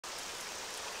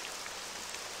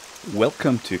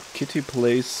Welcome to Kitty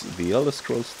Plays The Elder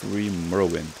Scrolls 3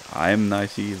 Morrowind. I'm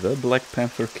Nighty, the Black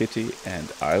Panther Kitty,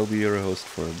 and I'll be your host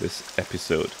for this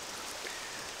episode.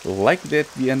 Like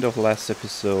at the end of last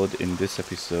episode, in this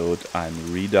episode I'm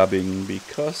redubbing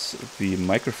because the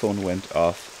microphone went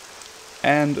off,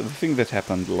 and the thing that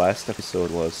happened last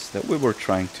episode was that we were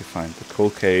trying to find the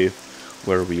Koal Cave,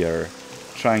 where we are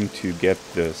trying to get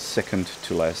the second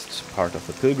to last part of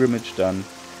the pilgrimage done.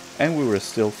 And we were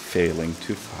still failing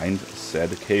to find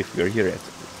said cave. We are here at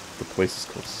the place is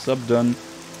called Subdun.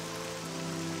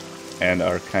 And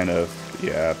are kind of,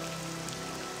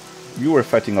 we were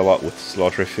fighting a lot with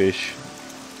slaughterfish.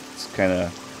 It's kind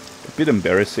of a bit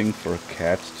embarrassing for a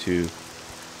cat to,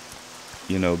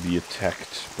 be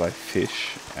attacked by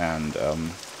fish. And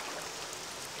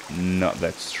not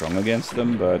that strong against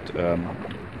them, but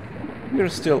we are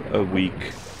still a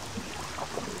weak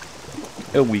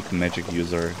magic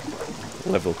user,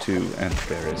 level 2, and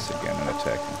there is again an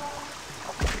attack.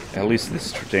 At least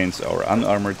this retains our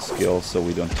unarmored skill, so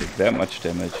we don't take that much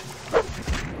damage.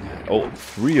 Oh,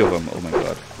 3 of them, oh my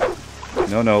god.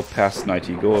 No, past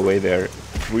 90, go away there.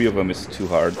 3 of them is too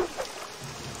hard.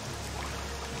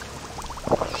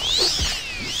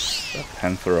 The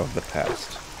Panther of the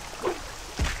past,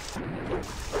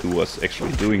 who was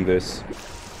actually doing this.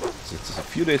 It's a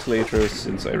few days later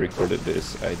since I recorded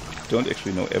this. I don't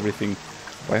actually know everything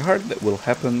by heart that will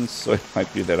happen, so it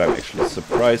might be that I'm actually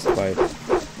surprised by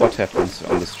what happens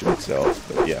on the stream itself.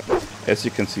 But yeah, as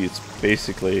you can see, it's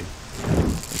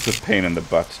a pain in the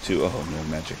butt to... Oh, no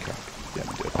magic. Damn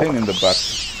it. A pain in the butt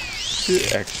to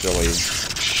actually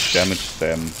damage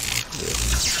them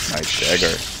with my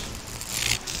dagger.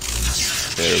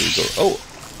 There we go.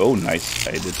 Oh, nice.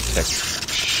 I did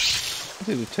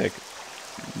attack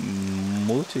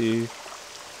multi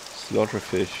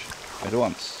slaughterfish at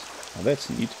once. Now that's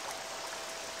neat.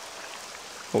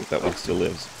 Oh, that one still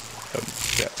lives.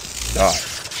 Yeah, die.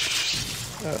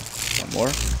 One more.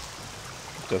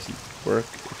 It doesn't work.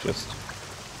 It just...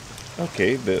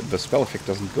 Okay, the spell effect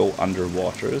doesn't go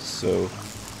underwater, so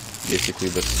basically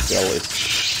the spell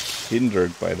is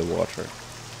hindered by the water.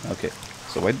 Okay,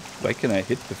 so why can I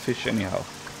hit the fish anyhow?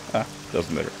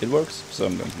 Doesn't matter. It works, so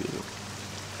I'm going to use it.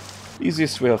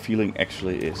 Easiest way of healing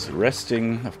actually is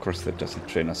resting. Of course, that doesn't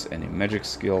train us any magic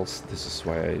skills. This is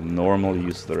why I normally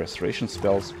use the restoration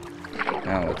spells.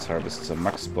 Now let's harvest some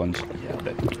muck sponge. Yeah,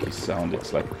 that icky sound.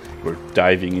 It's like we're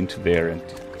diving into there and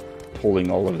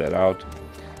pulling all of that out.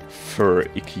 Fur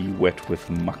icky, wet with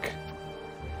muck.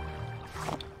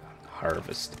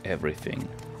 Harvest everything.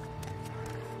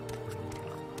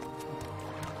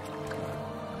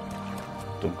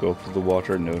 Don't go through the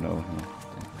water. No.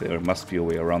 There must be a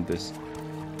way around this,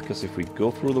 because if we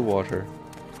go through the water,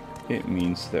 it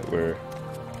means that we're...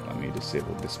 Let me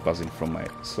disable this buzzing from my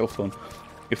cell phone.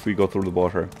 If we go through the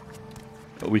water,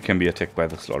 we can be attacked by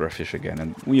the slaughterfish again,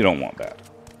 and we don't want that.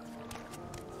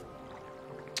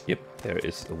 Yep, there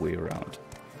is a way around.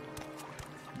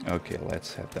 Okay,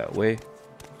 let's head that way.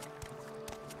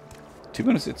 To be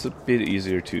honest, it's a bit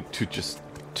easier to just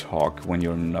talk when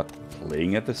you're not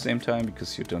playing at the same time,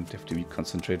 because you don't have to be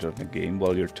concentrated on the game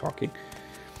while you're talking.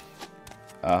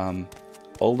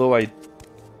 Although I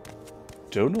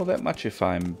don't know that much if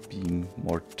I'm being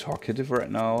more talkative right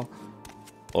now,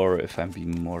 or if I'm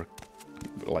being more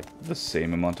like the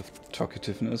same amount of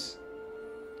talkativeness.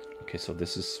 Okay, so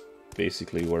this is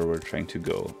basically where we're trying to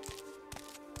go.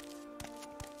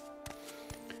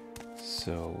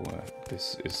 So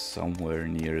this is somewhere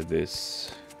near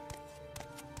this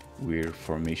weird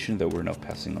formation that we're now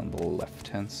passing on the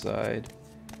left-hand side.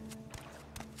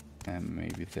 And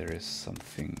maybe there is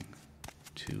something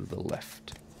to the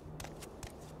left.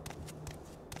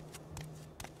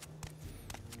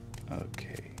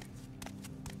 Okay.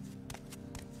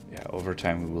 Yeah, over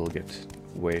time we will get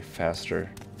way faster.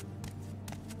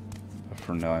 But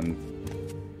for now I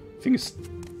think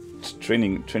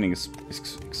training is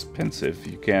expensive.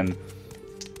 You can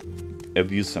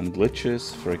abuse some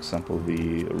glitches, for example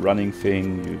the running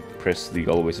thing. You press the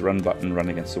always run button, run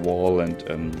against the wall, and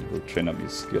you will train up your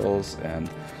skills. And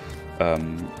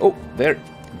oh, there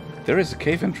is a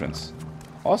cave entrance.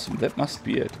 Awesome, that must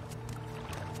be it.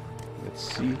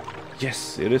 Let's see.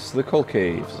 Yes, it is the Koal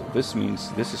Cave. So this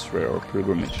means this is where our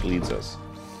pilgrimage leads us.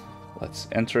 Let's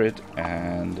enter it,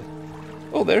 and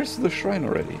oh, there's the shrine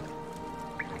already.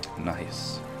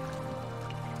 Nice.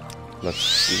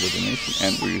 Let's do the donation,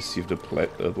 and we received a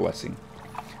blessing.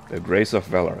 The grace of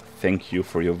valor. Thank you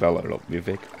for your valor, Lord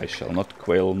Vivek. I shall not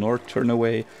quail nor turn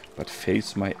away, but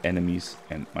face my enemies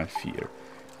and my fear.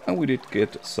 And we did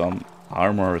get some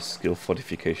armor skill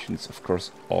fortifications, of course,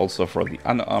 also for the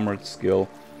unarmored skill.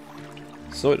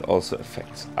 So it also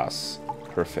affects us.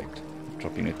 Perfect.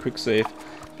 Dropping a quick save,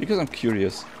 because I'm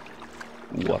curious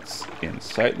what's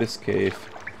inside this cave.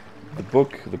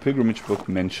 The pilgrimage book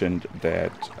mentioned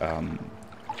that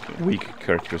weak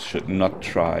characters should not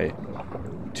try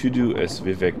to do as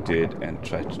Vivek did and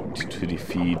try to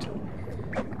defeat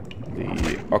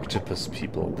the octopus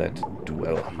people that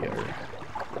dwell here.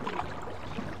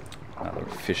 Another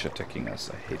fish attacking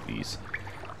us. I hate these.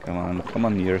 Come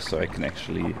on near so I can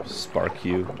actually spark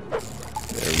you.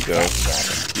 There we go.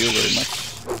 Thank you very much.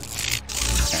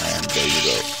 And there you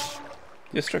go.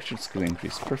 Destruction skill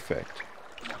increase. Perfect.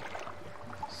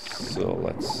 So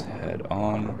let's head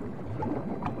on.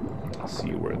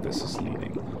 See where this is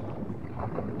leading.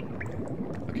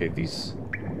 Okay, these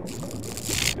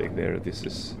back there. This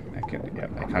is I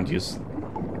can't use.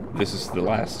 This is the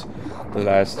last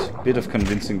bit of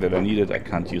convincing that I needed. I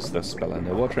can't use the spell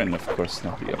underwater, and of course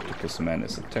now the octopus man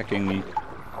is attacking me.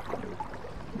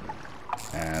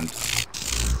 And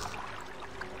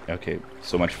okay,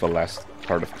 so much for last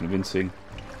part of convincing.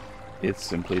 It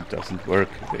simply doesn't work.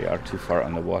 They are too far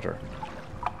underwater.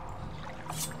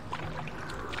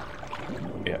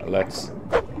 Yeah, let's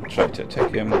try to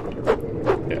attack him.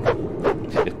 Yeah,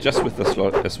 just with the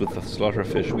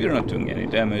slaughterfish, we are not doing any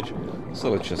damage.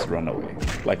 So let's just run away,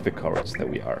 like the cowards that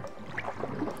we are.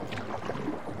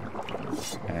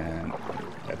 And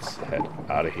let's head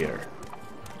out of here.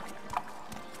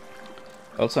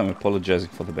 Also, I'm apologizing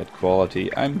for the bad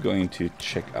quality. I'm going to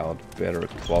check out better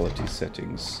quality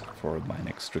settings for my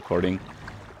next recording.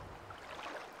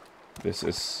 This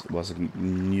was a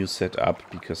new setup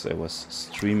because I was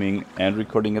streaming and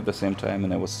recording at the same time,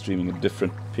 and I was streaming a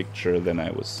different picture than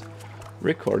I was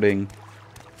recording.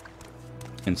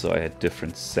 And so I had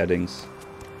different settings.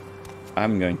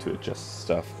 I'm going to adjust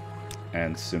stuff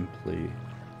and simply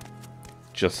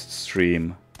just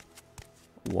stream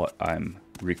what I'm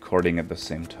recording at the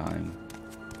same time.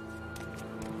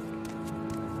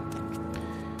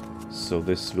 So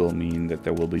this will mean that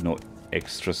there will be no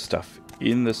extra stuff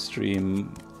in the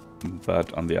stream,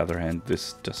 but on the other hand,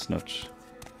 this does not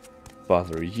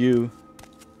bother you.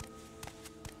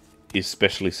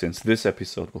 Especially since this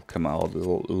episode will come out a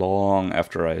little long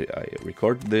after I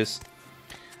record this.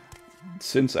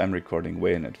 Since I'm recording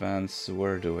way in advance,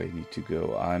 where do I need to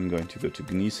go? I'm going to go to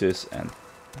Gnesis and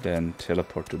then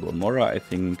teleport to Balmora, I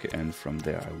think, and from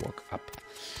there I walk up.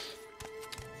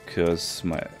 Because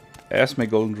as my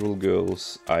golden rule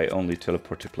goes, I only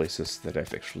teleport to places that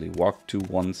I've actually walked to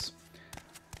once.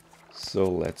 So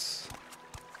let's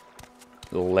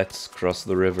cross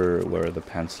the river where the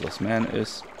pantsless man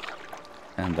is.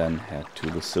 And then head to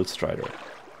the Silt Strider.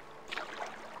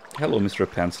 Hello, Mr.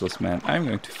 Pantsless Man. I'm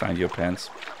going to find your pants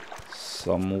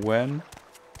somewhere.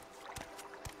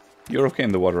 You're okay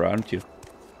in the water, aren't you?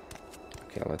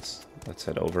 Okay, let's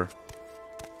head over.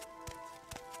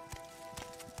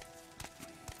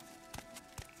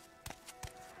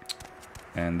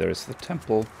 And there's the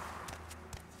temple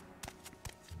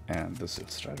and the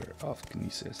Silt Strider of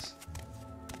Gnesis.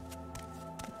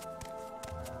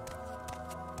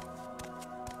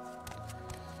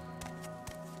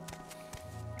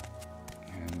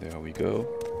 There we go.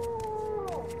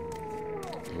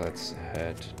 Let's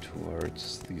head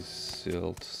towards the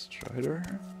Silt Strider.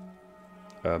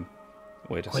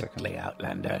 Wait a second. Quickly,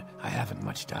 Outlander. I haven't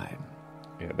much time.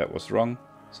 Yeah, that was wrong.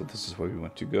 So this is where we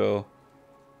want to go.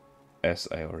 As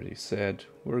I already said,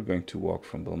 we're going to walk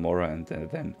from Balmora and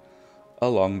then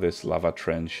along this lava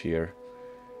trench here.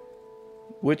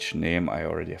 Which name I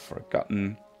already have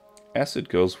forgotten. As it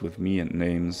goes with me and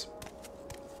names.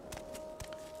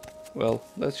 Well,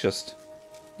 let's just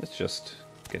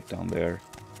get down there.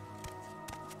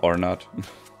 Or not.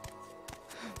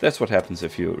 That's what happens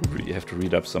if you have to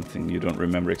read up something you don't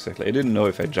remember exactly. I didn't know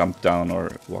if I jumped down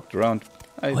or walked around.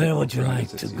 Where would you like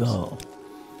to go?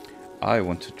 I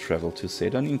want to travel to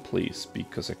Sedanin, please,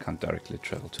 because I can't directly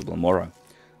travel to Balmora.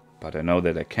 But I know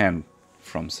that I can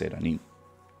from Sedanin.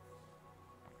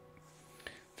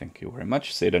 Thank you very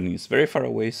much. Sedanin is very far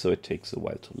away, so it takes a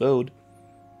while to load.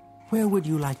 Where would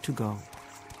you like to go?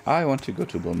 I want to go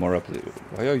to Balmora, please.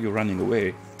 Why are you running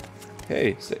away?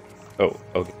 Hey, oh,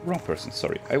 okay, wrong person,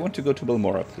 sorry. I want to go to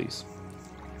Balmora, please.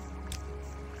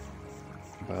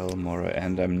 Balmora,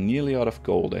 and I'm nearly out of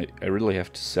gold. I really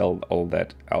have to sell all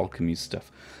that alchemy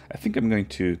stuff. I think I'm going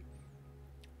to...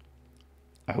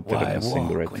 I hope that I'm saying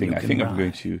the right thing. I think I'm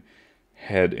going to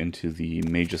head into the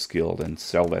Mages Guild and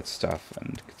sell that stuff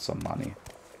and get some money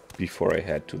before I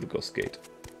head to the Ghostgate.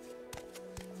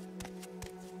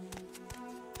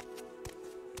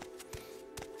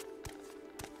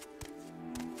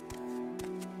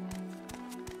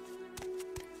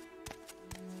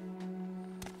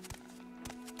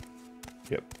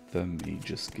 Yep, the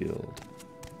Mages Guild.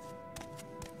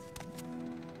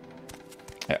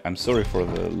 I'm sorry for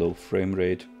the low frame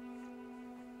rate.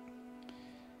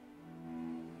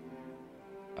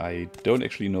 I don't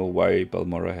actually know why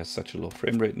Balmora has such a low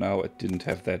frame rate now. I didn't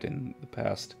have that in the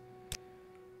past.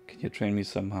 Can you train me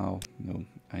somehow? No,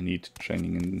 I need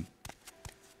training in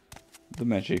the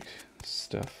magic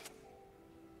stuff.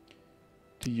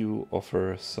 Do you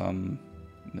offer some,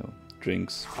 no,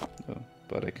 drinks? No,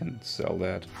 but I can sell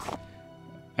that.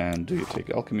 And do you take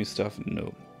alchemy stuff?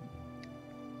 No.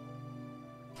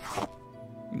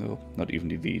 No, not even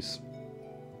these.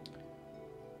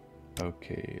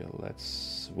 Okay,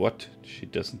 let's... What? She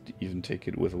doesn't even take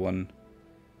it with one.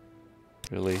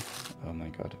 Really? Oh my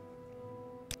god.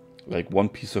 Like 1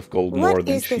 piece of gold more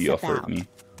than she offered me.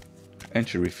 And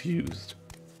she refused.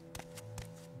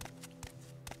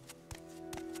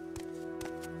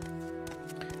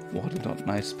 What a not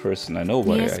nice person. I know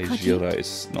why Ajira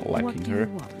is not liking her.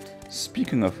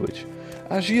 Speaking of which,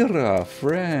 Ajira,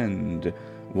 friend,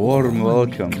 warm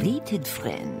welcome. Greeted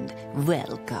friend,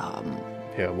 welcome.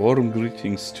 Yeah, warm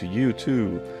greetings to you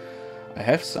too. I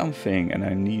have something and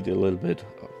I need a little bit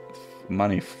of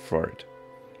money for it.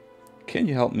 Can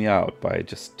you help me out by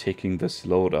just taking this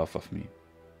load off of me?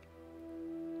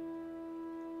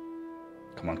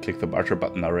 Come on, click the barter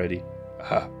button already.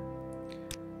 Aha.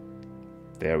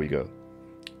 There we go.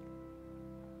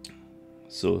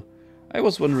 So, I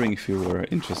was wondering if you were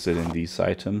interested in these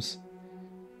items.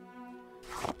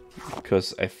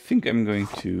 Because I think I'm going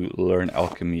to learn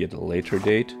alchemy at a later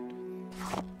date.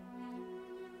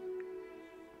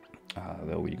 Ah,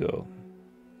 there we go.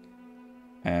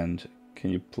 And can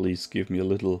you please give me a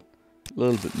little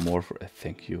bit more for...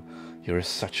 thank you. You're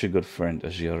such a good friend,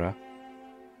 Ajira.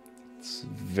 It's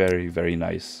very, very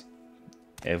nice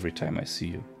every time I see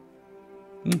you.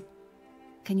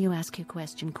 Can you ask your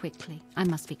question quickly? I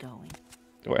must be going.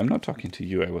 Oh, I'm not talking to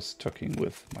you. I was talking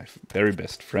with my very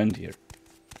best friend here.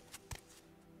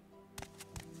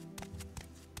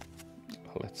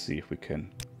 Well, let's see if we can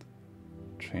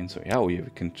train some... Yeah, we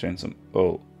can train some...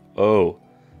 Oh.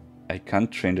 I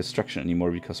can't train destruction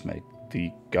anymore because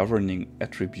the governing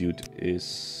attribute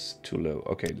is too low.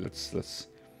 Okay, let's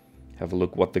have a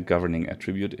look what the governing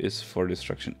attribute is for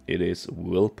destruction. It is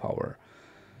willpower.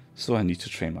 So I need to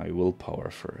train my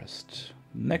willpower first.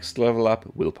 Next level up,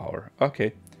 willpower.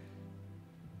 Okay.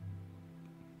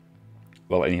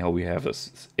 Well, anyhow, we have a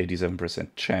 87%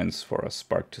 chance for a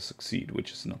spark to succeed,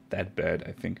 which is not that bad,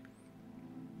 I think.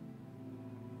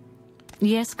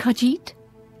 Yes, Khajiit?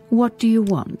 What do you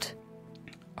want?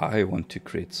 I want to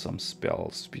create some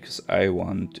spells, because I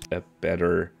want a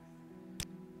better...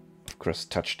 Of course,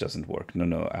 touch doesn't work.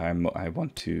 No, I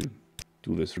want to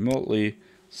do this remotely.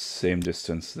 Same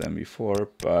distance than before,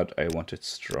 but I want it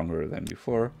stronger than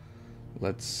before.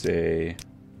 Let's say...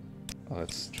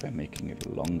 let's try making it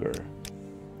longer.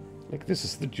 Like, this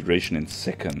is the duration in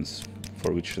seconds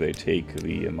for which they take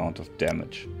the amount of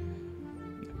damage.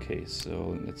 Okay,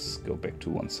 so let's go back to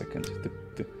 1 second.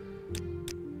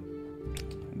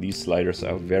 These sliders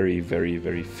are very, very,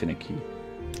 very finicky.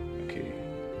 Okay,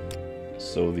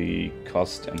 so the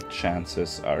cost and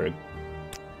chances are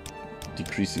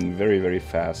decreasing very, very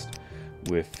fast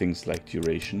with things like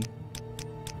duration.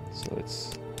 So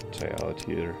let's try out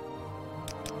here.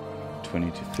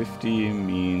 20 to 50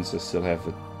 means I still have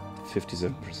a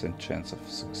 57% chance of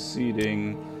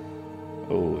succeeding.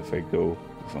 Oh, if I go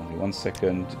with only 1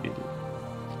 second,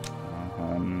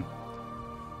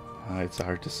 it's a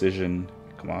hard decision.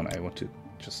 Come on, I want to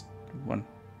just one.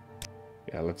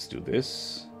 Yeah, let's do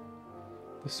this.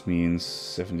 This means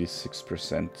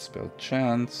 76% spell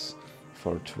chance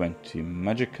for 20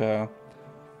 magicka.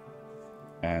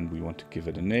 And we want to give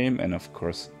it a name, and of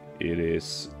course it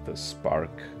is the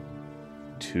Spark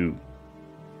 2.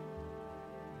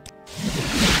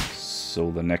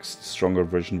 So the next stronger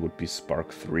version would be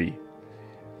Spark 3.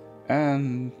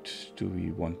 And do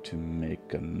we want to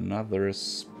make another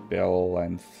spell?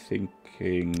 I'm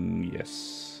thinking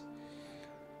yes.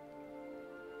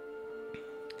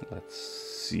 Let's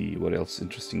see, what else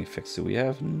interesting effects do we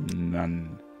have?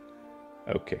 None.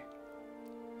 Okay.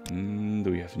 Do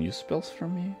we have new spells for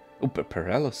me? Oh, but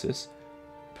paralysis.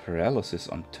 Paralysis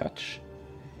on touch.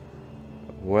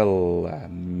 Well,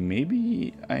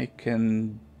 maybe I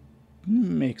can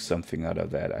make something out of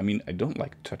that. I mean, I don't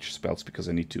like touch spells because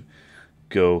I need to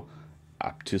go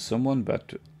up to someone,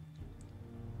 but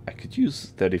I could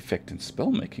use that effect in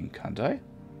spellmaking, can't I?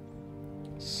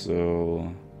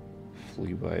 So,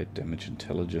 flee bite, damage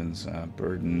intelligence,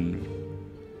 burden,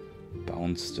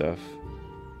 bound stuff.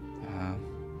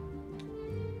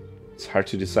 It's hard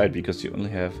to decide because you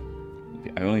only have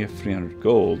I only have 300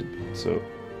 gold, so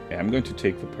yeah, I'm going to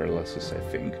take the paralysis, I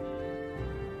think.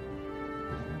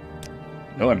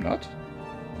 No, I'm not.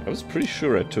 I was pretty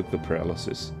sure I took the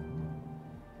paralysis.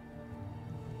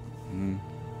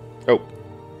 Oh.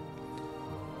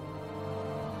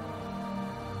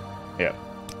 Yeah.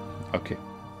 Okay.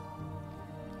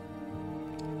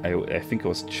 I think I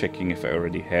was checking if I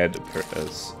already had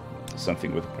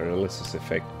something with a paralysis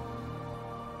effect.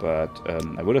 But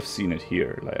I would have seen it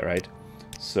here, right?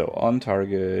 So on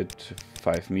target,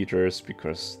 5 meters,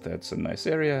 because that's a nice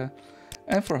area.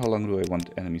 And for how long do I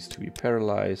want enemies to be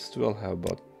paralyzed? Well, how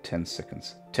about 10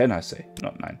 seconds? 10, I say,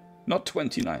 not 9. Not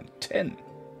 29, 10.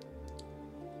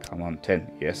 Come on,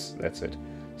 10. Yes, that's it.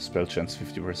 Spell chance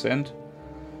 50%.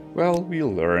 Well,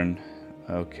 we'll learn.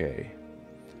 Okay.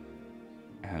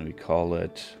 And we call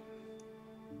it...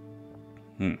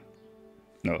 No,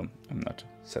 I'm not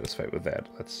satisfied with that.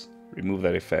 Let's remove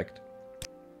that effect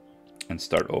and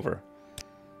start over.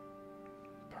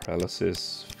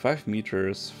 Paralysis, 5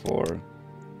 meters for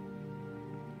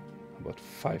about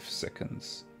 5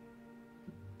 seconds.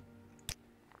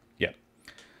 Yeah,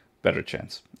 better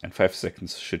chance. And 5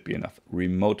 seconds should be enough.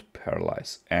 Remote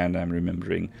paralyze. And I'm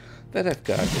remembering that I've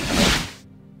got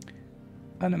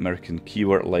an American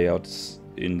keyword layout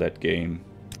in that game,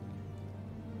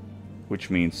 which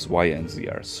means Y and Z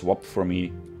are swapped for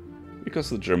me, because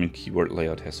the German keyword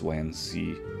layout has Y and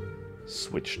Z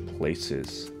switched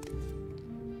places.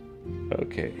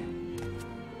 Okay.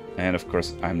 And of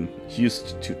course I'm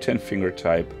used to 10-finger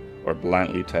type, or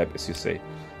blindly type as you say,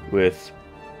 with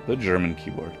the German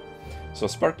keyboard. So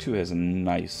Spark 2 has a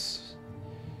nice...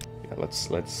 Yeah,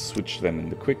 let's switch them in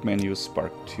the quick menu,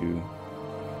 Spark 2.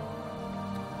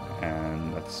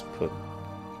 And let's put...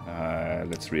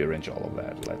 let's rearrange all of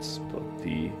that. Let's put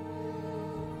the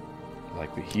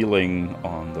healing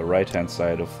on the right hand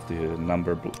side of the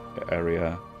number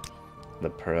area, the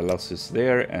paralysis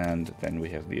there, and then we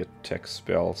have the attack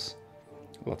spells.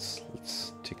 Let's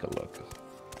take a look.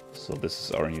 So this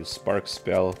is our new spark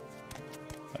spell.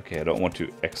 Okay, I don't want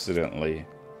to accidentally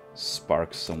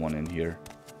spark someone in here.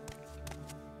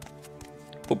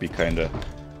 Would be kind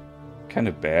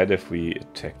of bad if we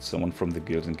attacked someone from the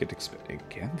guild and get expelled.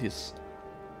 Again, this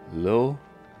low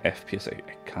FPS, I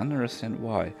can't understand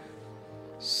why.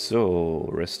 So,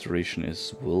 restoration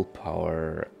is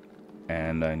willpower,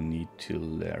 and I need to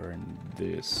learn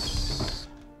this.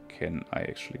 Can I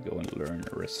actually go and learn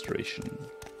restoration?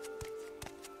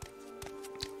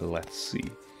 Let's see.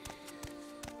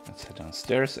 Let's head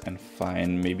downstairs and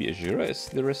find maybe Azura is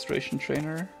the restoration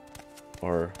trainer?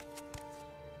 Or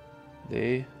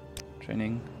they...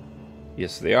 training?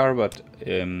 Yes, they are, but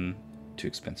too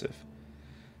expensive.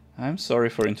 I'm sorry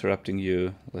for interrupting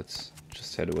you. Let's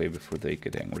just head away before they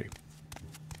get angry.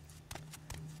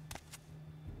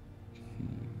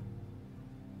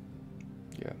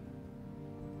 Yeah.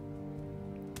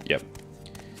 Yep.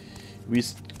 We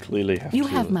clearly have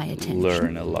to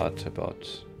learn a lot about,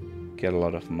 get a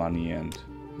lot of money and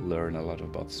learn a lot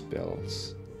about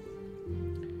spells.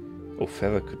 Oh,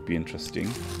 feather could be interesting,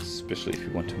 especially if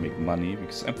you want to make money,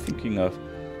 because I'm thinking of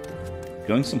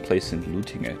going someplace and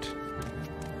looting it.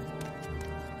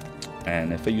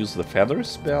 And if I use the feather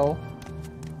spell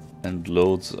and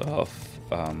loads of,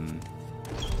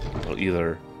 well,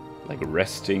 either like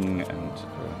resting and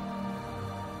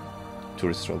to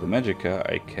restore the magicka,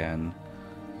 I can,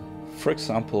 for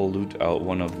example, loot out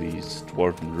one of these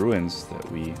dwarven ruins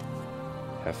that we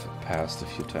have passed a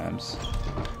few times.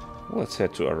 Let's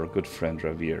head to our good friend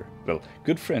Ravir. Well,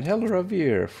 good friend, hello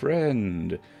Ravir,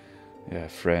 friend. Yeah,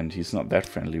 friend, he's not that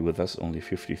friendly with us, only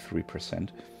 53%.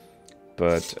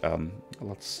 But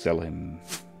let's sell him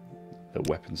the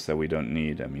weapons that we don't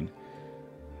need. I mean,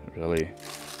 really,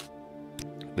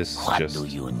 this is just... What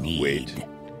do you need? Wait,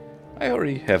 I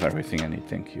already have everything I need,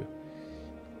 thank you.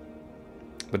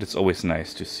 But it's always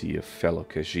nice to see a fellow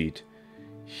Khajiit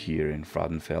here in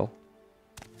Vardenfell.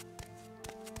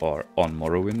 Or on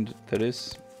Morrowind, that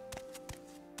is.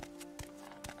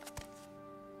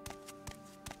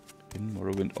 In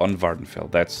Morrowind, on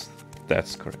Vardenfell,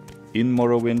 that's correct. In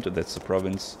Morrowind, that's the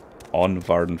province. On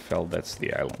Vardenfell, that's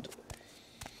the island.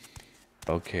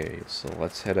 Okay, so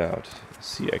let's head out.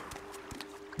 See,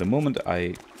 the moment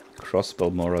I cross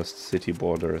Balmora's city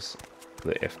borders,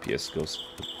 the FPS goes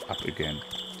up again.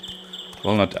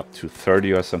 Well, not up to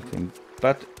 30 or something,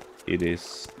 but it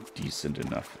is decent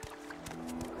enough.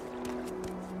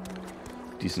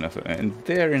 Decent enough. And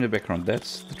there in the background,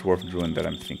 that's the dwarven ruin that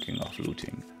I'm thinking of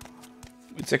looting.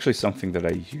 It's actually something that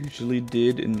I usually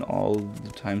did in all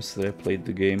the times that I played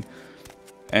the game.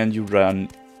 And you run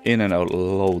in and out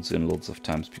loads and loads of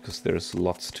times because there's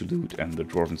lots to loot and the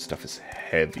dwarven stuff is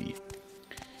heavy.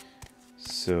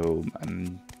 So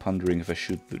I'm pondering if I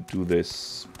should do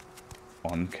this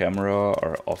on camera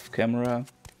or off camera.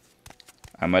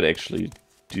 I might actually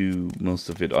do most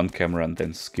of it on camera and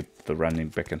then skip the running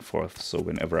back and forth. So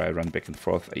whenever I run back and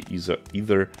forth, I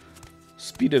either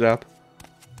speed it up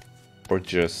or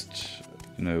just,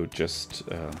 you know,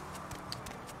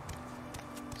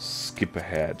 skip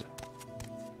ahead.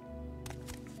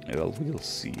 Well, we'll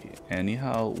see.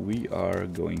 Anyhow, we are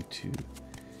going to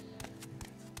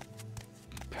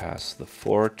pass the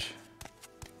fort,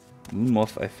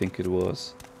 Moonmoth I think it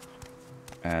was,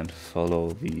 and follow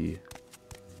the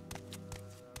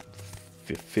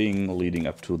thing leading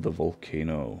up to the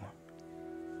volcano.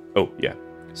 Oh yeah,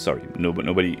 sorry,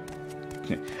 nobody.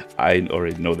 I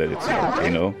already know that it's a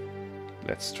volcano.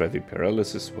 Let's try the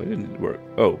paralysis. Why didn't it work?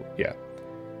 Oh yeah,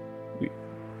 we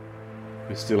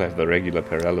still have the regular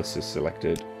paralysis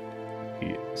selected.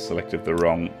 We selected the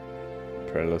wrong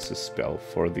paralysis spell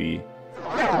for the.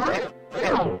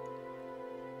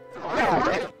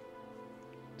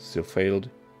 Still failed.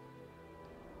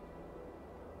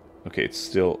 Okay, it's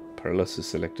still paralysis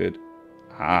selected.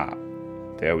 Ah,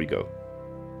 there we go.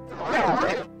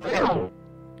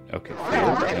 Okay,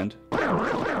 failed and...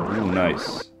 Ooh,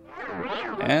 nice.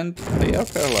 And they are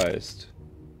paralyzed.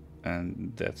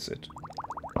 And that's it.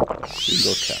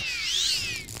 Single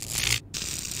cast.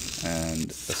 And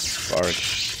a spark.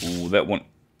 Ooh,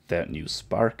 that new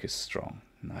spark is strong.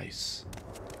 Nice.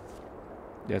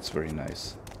 That's very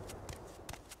nice.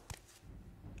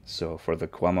 So for the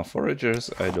Kwama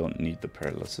foragers, I don't need the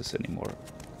paralysis anymore.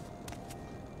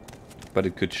 But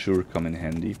it could sure come in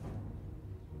handy.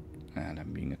 And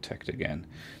I'm being attacked again.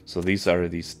 So these are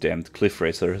these damned cliff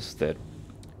racers that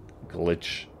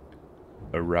glitch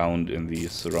around in the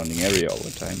surrounding area all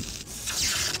the time.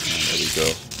 And there we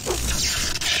go.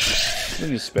 The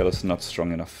new spell is not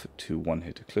strong enough to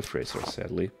one-hit a cliff racer,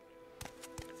 sadly.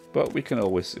 But we can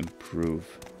always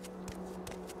improve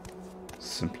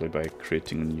simply by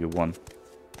creating a new one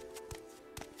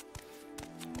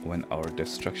when our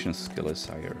destruction skill is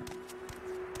higher.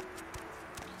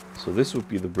 So this would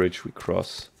be the bridge we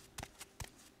cross.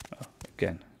 Oh,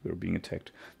 again, we're being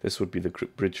attacked. This would be the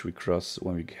bridge we cross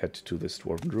when we head to this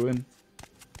dwarven ruin.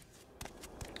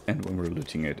 And when we're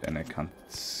looting it, and I can't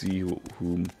see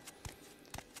whom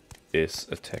is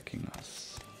attacking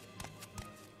us.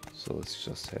 So let's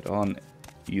just head on.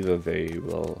 Either they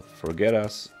will forget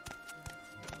us,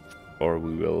 or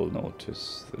we will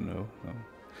notice the no.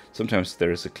 Sometimes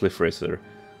there is a cliff racer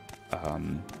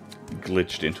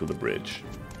glitched into the bridge,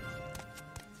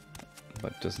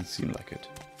 but doesn't seem like it.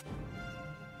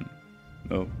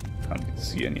 No, can't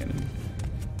see any enemy.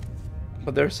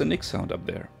 But there's a Nick sound up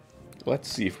there. Let's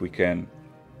see if we can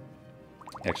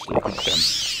actually hit them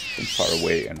from far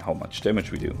away and how much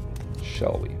damage we do,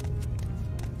 shall we?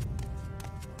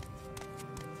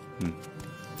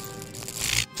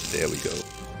 There we go.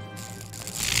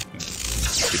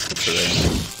 Hit the terrain.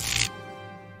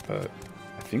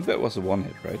 I think that was a one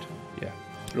hit, right? Yeah,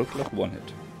 it looked like one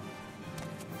hit.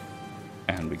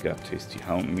 And we got tasty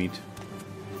hound meat.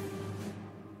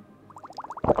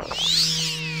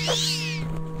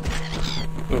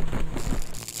 Oh,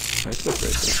 nice cliff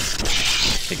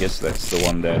racer. I guess that's the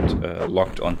one that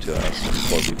locked onto us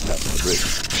before we passed the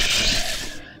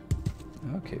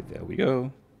bridge. Okay, there we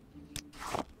go.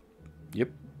 Yep,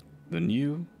 the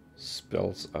new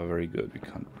spells are very good. We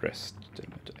can't rest,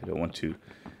 damn it. I don't want to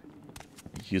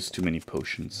use too many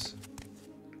potions.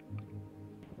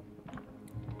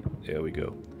 There we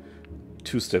go.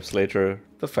 2 steps later,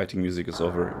 the fighting music is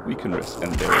over. We can rest,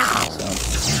 and there is no sound.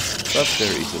 But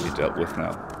they're easily dealt with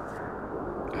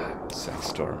now.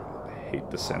 Sandstorm. I hate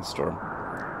the sandstorm.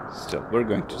 Still, we're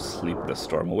going to sleep the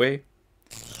storm away.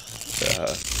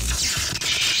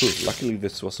 Luckily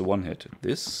this was a one hit.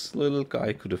 This little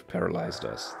guy could have paralyzed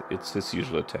us. It's his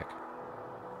usual attack.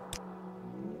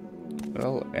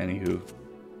 Well, anywho.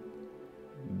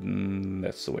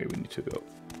 That's the way we need to go.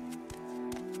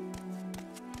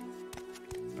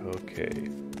 Okay.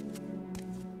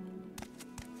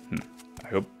 I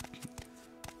hope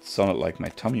it sounded like my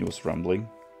tummy was rumbling.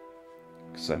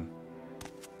 Because I'm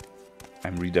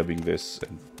redubbing this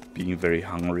and being very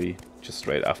hungry just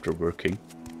right after working.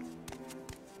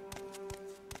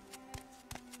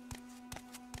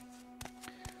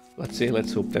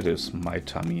 Let's hope that is my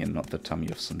tummy and not the tummy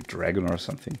of some dragon or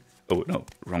something. Oh no,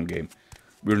 wrong game.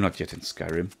 We're not yet in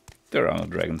Skyrim. There are no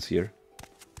dragons here.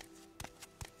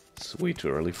 It's way too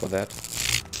early for that.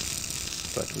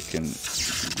 But we can,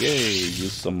 yay,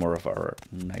 use some more of our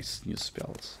nice new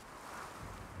spells.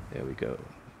 There we go.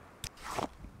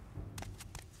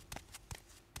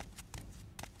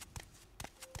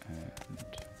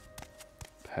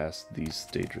 past these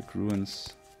Daedric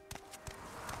ruins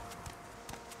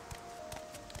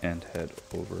and head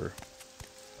over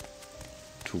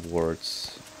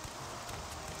towards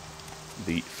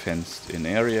the fenced-in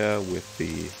area with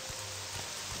the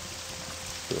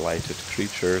blighted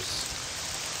creatures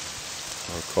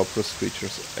or corpus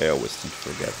creatures. I always tend to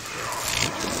forget.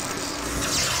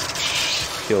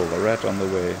 Kill the rat on the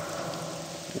way.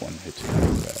 One hitting the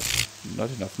rat. Not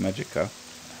enough magicka.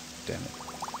 Damn it.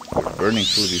 We're burning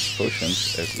through these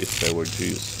potions as if they were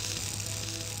juice.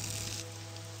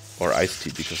 Or iced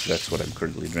tea, because that's what I'm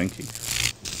currently drinking.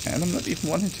 And I'm not even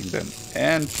one-hitting them.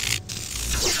 And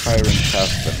firing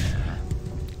past them.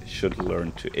 I should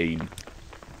learn to aim.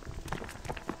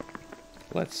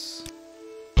 Let's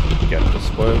get the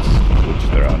spoils, which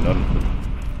there are none.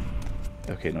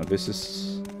 Okay, now this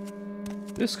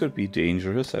could be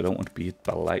dangerous. I don't want to be hit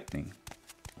by lightning.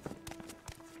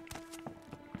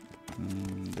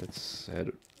 Let's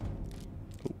head.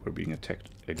 Oh, we're being attacked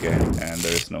again, and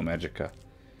there is no magicka.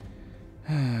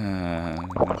 One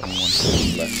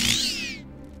person left.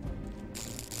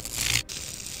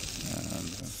 And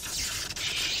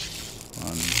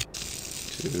 1,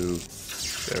 2.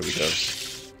 There we go.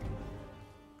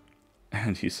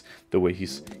 And the way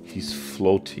he's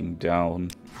floating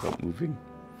down, without moving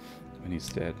when he's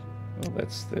dead. Well,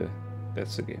 that's the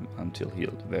game. Until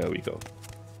healed. There we go.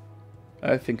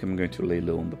 I think I'm going to lay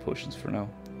low on the potions for now.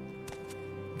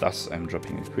 Thus, I'm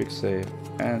dropping a quick save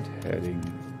and heading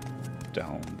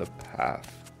down the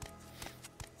path.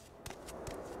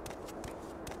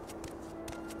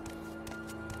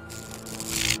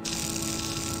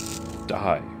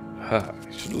 Die. Ha,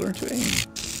 I should learn to aim.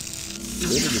 A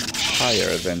little bit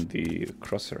higher than the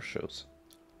crosshair shows.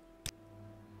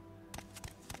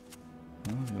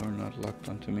 Oh, you're not locked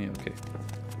onto me, okay.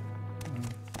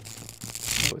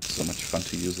 Oh, it's so much fun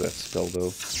to use that spell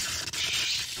though.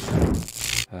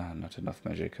 Ah, not enough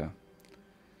magicka.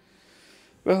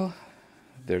 Well,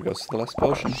 there goes the last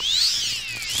potion.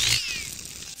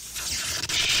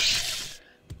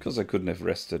 Because I couldn't have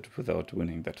rested without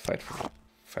winning that fight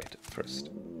first.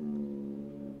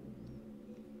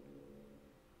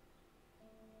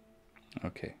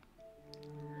 Okay.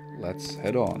 Let's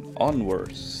head on.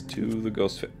 Onwards to the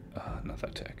Ghostgate. Another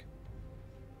attack.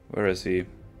 Where is he?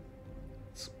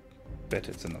 Bet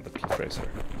it's another cliff racer.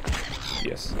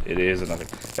 Yes, it is another.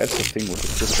 That's the thing with the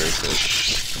cliff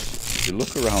racers. You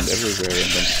look around everywhere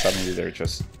and then suddenly they're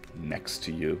just next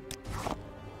to you.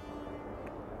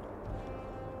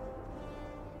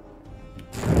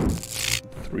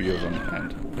 Three of them,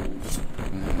 and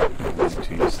I need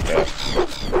to use that.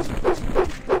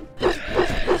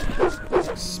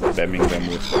 Spamming them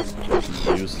with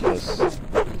useless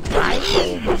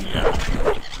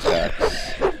attacks.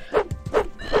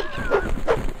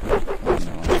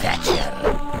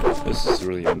 This is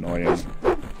really annoying.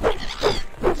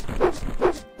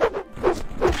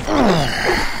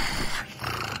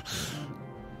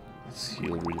 Let's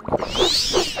heal really quick.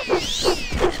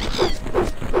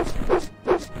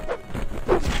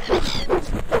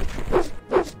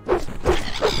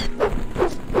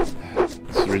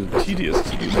 It's really tedious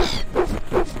to do this.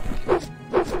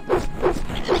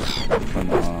 Come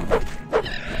on.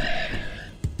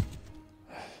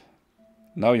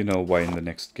 Now you know why in the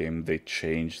next game they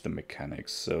change the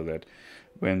mechanics so that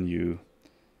when you,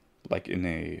 like in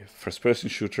a first-person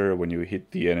shooter, when you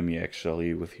hit the enemy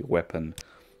actually with your weapon,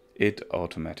 it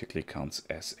automatically counts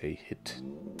as a hit.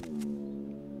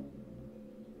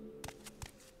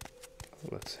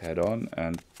 Let's head on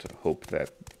and hope that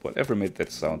whatever made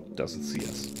that sound doesn't see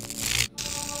us.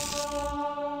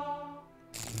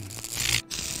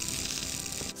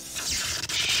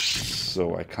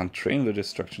 So I can't train the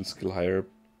destruction skill higher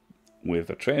with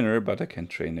a trainer, but I can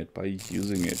train it by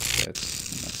using it.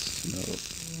 That's nice to know.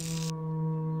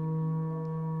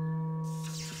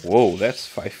 Whoa, that's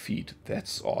 5 feet.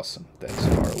 That's awesome. That's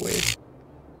far away.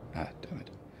 Ah, damn it.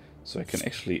 So I can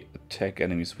actually attack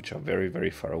enemies which are very, very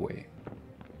far away.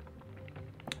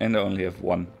 And I only have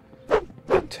one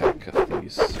attack of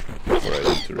these before I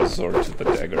need to resort to the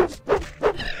dagger.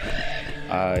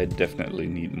 I definitely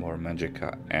need more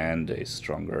magicka and a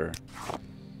stronger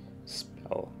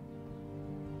spell.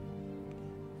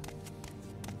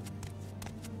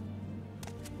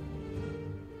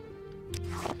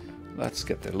 Let's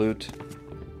get the loot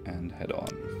and head on.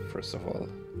 First of all,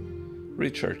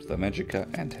 recharge the magicka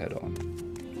and head on.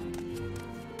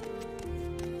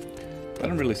 But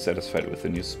I'm really satisfied with the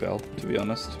new spell, to be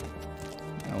honest.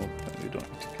 No, we don't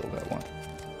need to kill that one.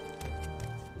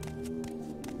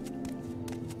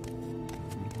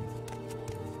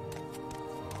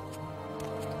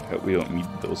 We don't meet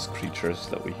those creatures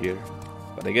that we hear.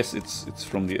 But I guess it's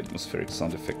from the atmospheric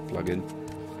sound effect plugin,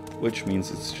 which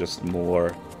means it's just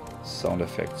more sound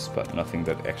effects, but nothing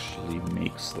that actually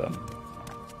makes them.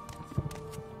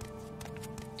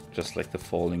 Just like the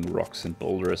falling rocks and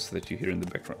boulders that you hear in the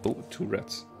background. Oh, 2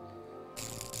 rats.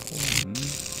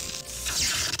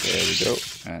 There we go.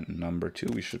 And number 2,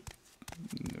 we should...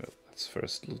 let's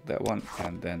first loot that one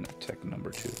and then attack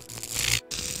number 2.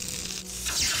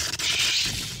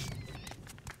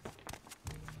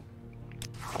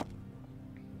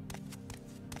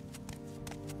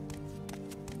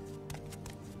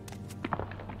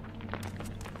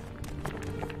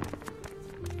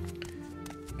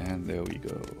 And there we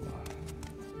go.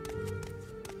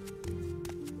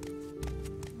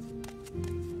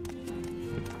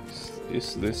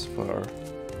 Is this far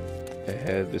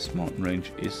ahead, this mountain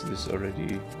range? Is this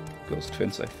already Ghost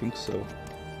Fence? I think so.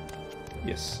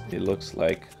 Yes, it looks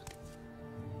like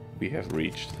we have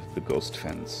reached the Ghost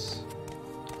Fence.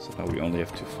 So now we only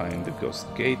have to find the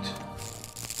Ghostgate,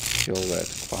 kill that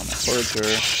farmer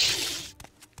forager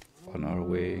on our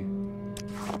way.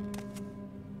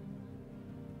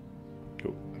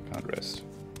 Oh, I can't rest.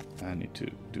 I need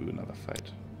to do another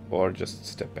fight. Or just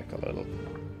step back a little.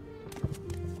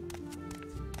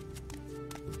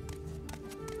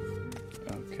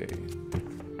 Okay.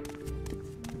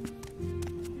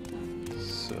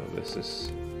 So this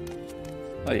is...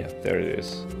 oh yeah, there it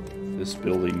is. This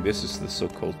building, this is the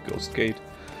so-called Ghostgate,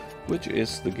 which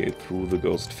is the gate through the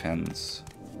Ghost Fence.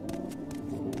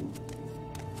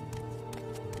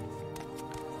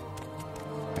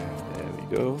 And there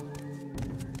we go.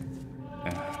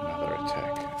 Another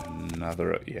attack.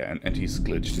 Another... yeah, and he's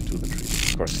glitched into the tree.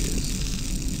 Of course he is.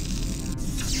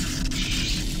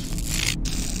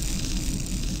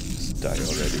 Die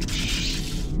already.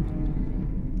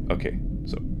 Okay,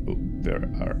 so there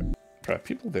are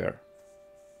people there.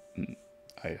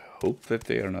 I hope that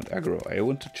they are not aggro. I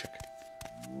want to check.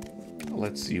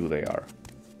 Let's see who they are.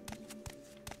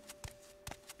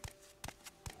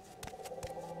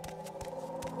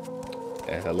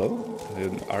 Hello?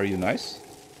 Are you nice?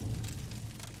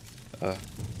 I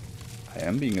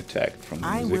am being attacked from the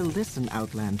music. I will listen,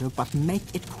 Outlander, but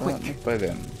make it quick. Not by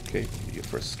then. Okay, your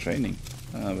first training.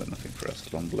 But nothing for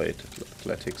us. Long blade,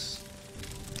 athletics.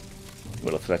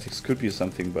 Well, athletics could be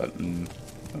something, but...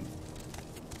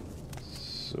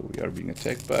 so we are being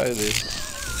attacked by this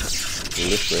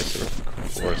lift racer,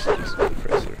 of course. This lift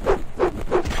racer.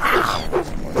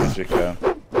 More magicka.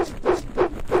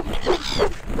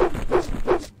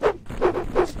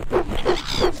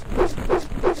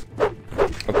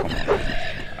 Oh, come on.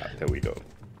 There we go.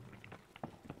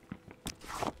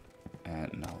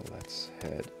 And now let's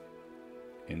head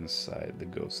inside the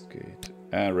Ghostgate.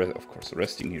 Of course,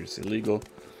 resting here is illegal.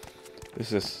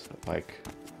 This is like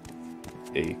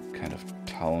a kind of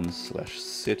town slash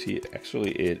city.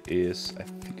 Actually, it is, I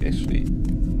think actually,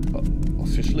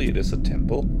 officially it is a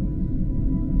temple.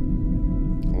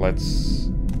 Let's,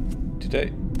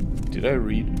 did I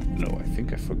read? No, I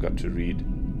think I forgot to read.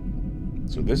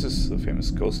 So this is the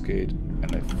famous Ghostgate,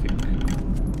 and I think,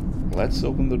 let's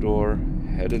open the door,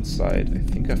 head inside. I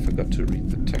think I forgot to read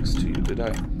the text to you, did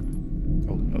I?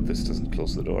 Oh no, this doesn't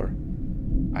close the door.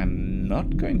 I'm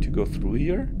not going to go through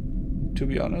here, to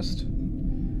be honest.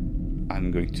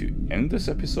 I'm going to end this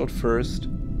episode first,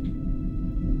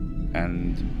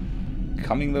 and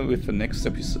coming with the next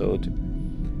episode,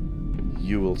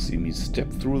 you will see me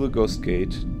step through the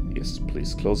Ghostgate. Yes,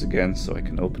 please close again so I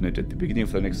can open it at the beginning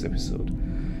of the next episode.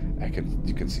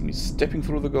 You can see me stepping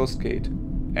through the Ghostgate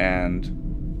and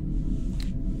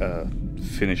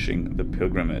finishing the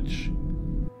pilgrimage.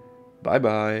 Bye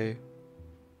bye.